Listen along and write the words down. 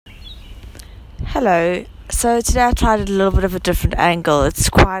Hello. So today I tried a little bit of a different angle. It's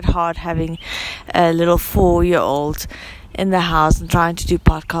quite hard having a little 4-year-old in the house and trying to do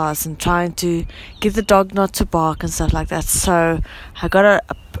podcasts and trying to get the dog not to bark and stuff like that. So I got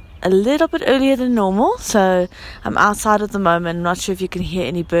up a little bit earlier than normal. So I'm outside at the moment. I'm not sure if you can hear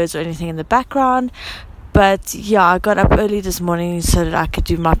any birds or anything in the background. But yeah, I got up early this morning so that I could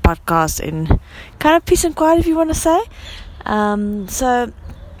do my podcast in kind of peace and quiet, if you want to say. So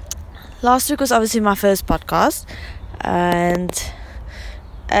last week was obviously my first podcast, and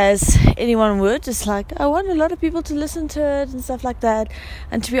as anyone would, it's like I want a lot of people to listen to it and stuff like that.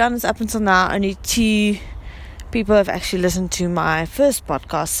 And to be honest, up until now, only 2 people have actually listened to my first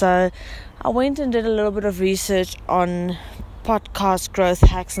podcast. So I went and did a little bit of research on podcast growth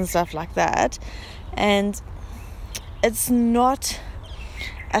hacks and stuff like that, and it's not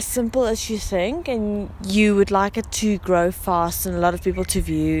as simple as you think, and you would like it to grow fast and a lot of people to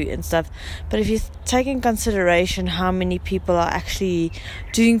view and stuff. But if you take in consideration how many people are actually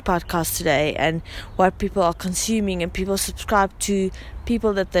doing podcasts today and what people are consuming, and people subscribe to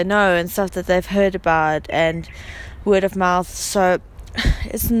people that they know and stuff that they've heard about and word of mouth, so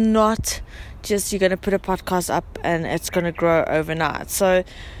it's not just you're going to put a podcast up and it's going to grow overnight. So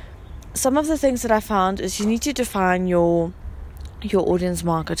some of the things that I found is you need to define your audience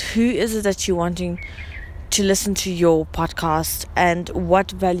market. Who is it that you're wanting to listen to your podcast, and what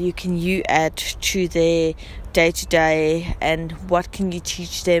value can you add to their day-to-day, and what can you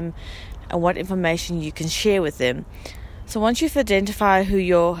teach them, and what information you can share with them. So once you've identified who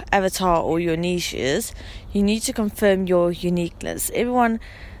your avatar or your niche is, you need to confirm your uniqueness. Everyone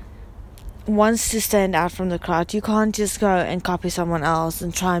wants to stand out from the crowd. You can't just go and copy someone else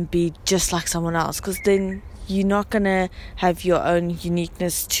and try and be just like someone else, because then you're not going to have your own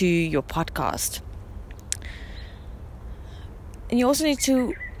uniqueness to your podcast. And you also need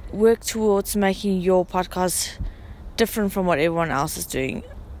to work towards making your podcast different from what everyone else is doing.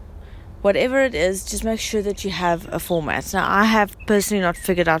 Whatever it is, just make sure that you have a format. Now, I have personally not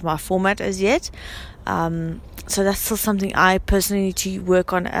figured out my format as yet. So that's still something I personally need to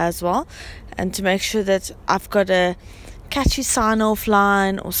work on as well. And to make sure that I've got a catchy sign-off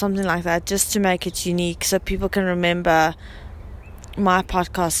line or something like that, just to make it unique so people can remember my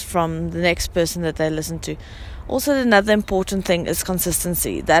podcast from the next person that they listen to. Also, another important thing is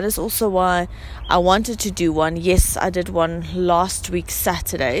consistency. That is also why I wanted to do one. Yes, I did one last week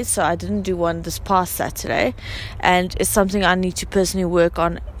Saturday, so I didn't do one this past Saturday, and it's something I need to personally work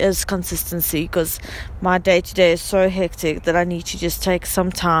on, is consistency, because my day-to-day is so hectic that I need to just take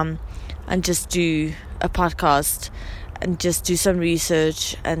some time and just do a podcast and just do some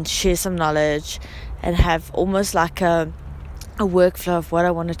research and share some knowledge and have almost like a workflow of what I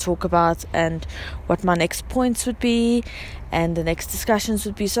want to talk about and what my next points would be and the next discussions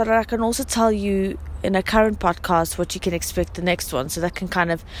would be, so that I can also tell you in a current podcast what you can expect the next one, so that can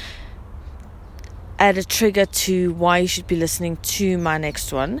kind of add a trigger to why you should be listening to my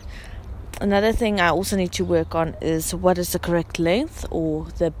next one. Another thing I also need to work on is what is the correct length or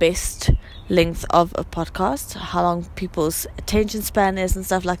the best length of a podcast, how long people's attention span is and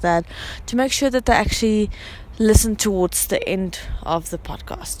stuff like that, to make sure that they actually listen towards the end of the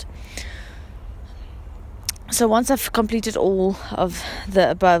podcast. So once I've completed all of the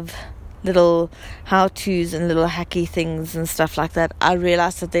above little how-tos and little hacky things and stuff like that, I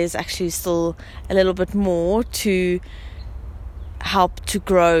realized that there's actually still a little bit more to help to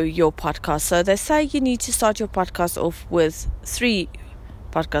grow your podcast. So they say you need to start your podcast off with 3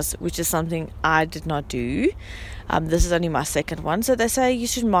 podcasts, which is something I did not do. This is only my second one. So they say you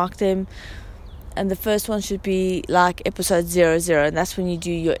should mark them, and the first one should be like episode 00, and that's when you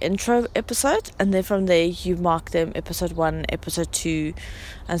do your intro episode, and then from there you mark them episode 1, episode 2,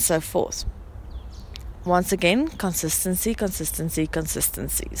 and so forth. Once again, consistency.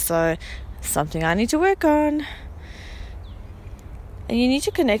 So something I need to work on. And you need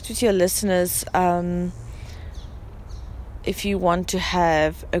to connect with your listeners if you want to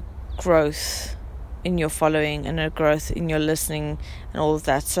have a growth in your following and a growth in your listening and all of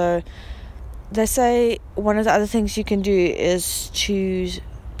that. So they say one of the other things you can do is to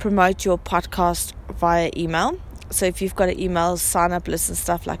promote your podcast via email. So if you've got an email sign up list and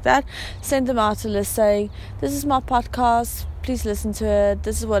stuff like that, send them out a list saying, this is my podcast, please listen to it,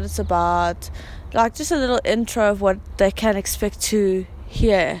 this is what it's about. Like just a little intro of what they can expect to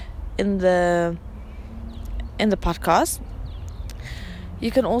hear in the podcast.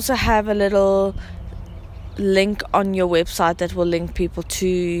 You can also have a little link on your website that will link people to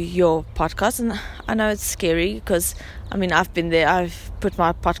your podcast. And I know it's scary because I've been there. I've put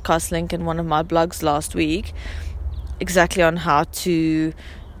my podcast link in one of my blogs last week, exactly on how to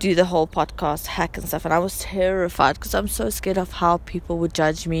do the whole podcast hack and stuff, and I was terrified because I'm so scared of how people would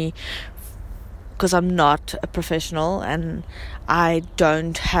judge me, because I'm not a professional and I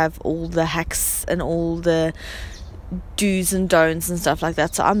don't have all the hacks and all the do's and don'ts and stuff like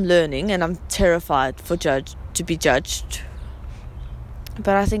that. So I'm learning, and I'm terrified to be judged.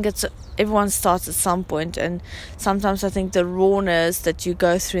 But I think everyone starts at some point, and sometimes I think the rawness that you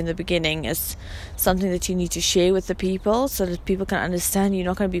go through in the beginning is something that you need to share with the people, so that people can understand you're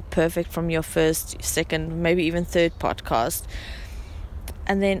not going to be perfect from your first, second, maybe even third podcast.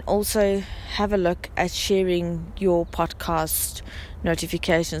 And then also have a look at sharing your podcast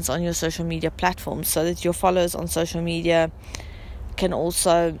notifications on your social media platforms, so that your followers on social media can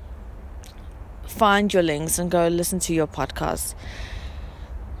also find your links and go listen to your podcast.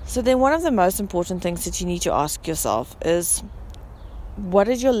 So then one of the most important things that you need to ask yourself is, what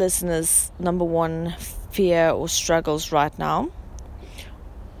is your listeners' number one fear or struggles right now?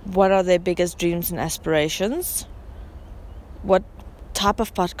 What are their biggest dreams and aspirations? What type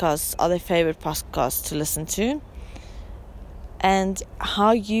of podcasts are their favorite podcasts to listen to? And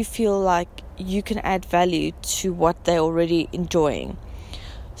how you feel like you can add value to what they're already enjoying.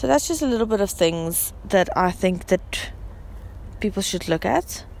 So that's just a little bit of things that I think that people should look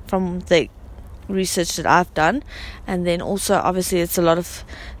at from the research that I've done. And then also obviously it's a lot of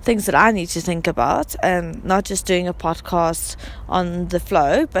things that I need to think about, and not just doing a podcast on the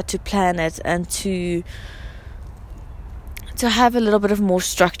flow, but to plan it and to have a little bit of more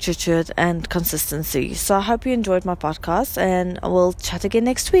structure to it and consistency. So I hope you enjoyed my podcast, and we'll chat again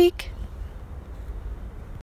next week.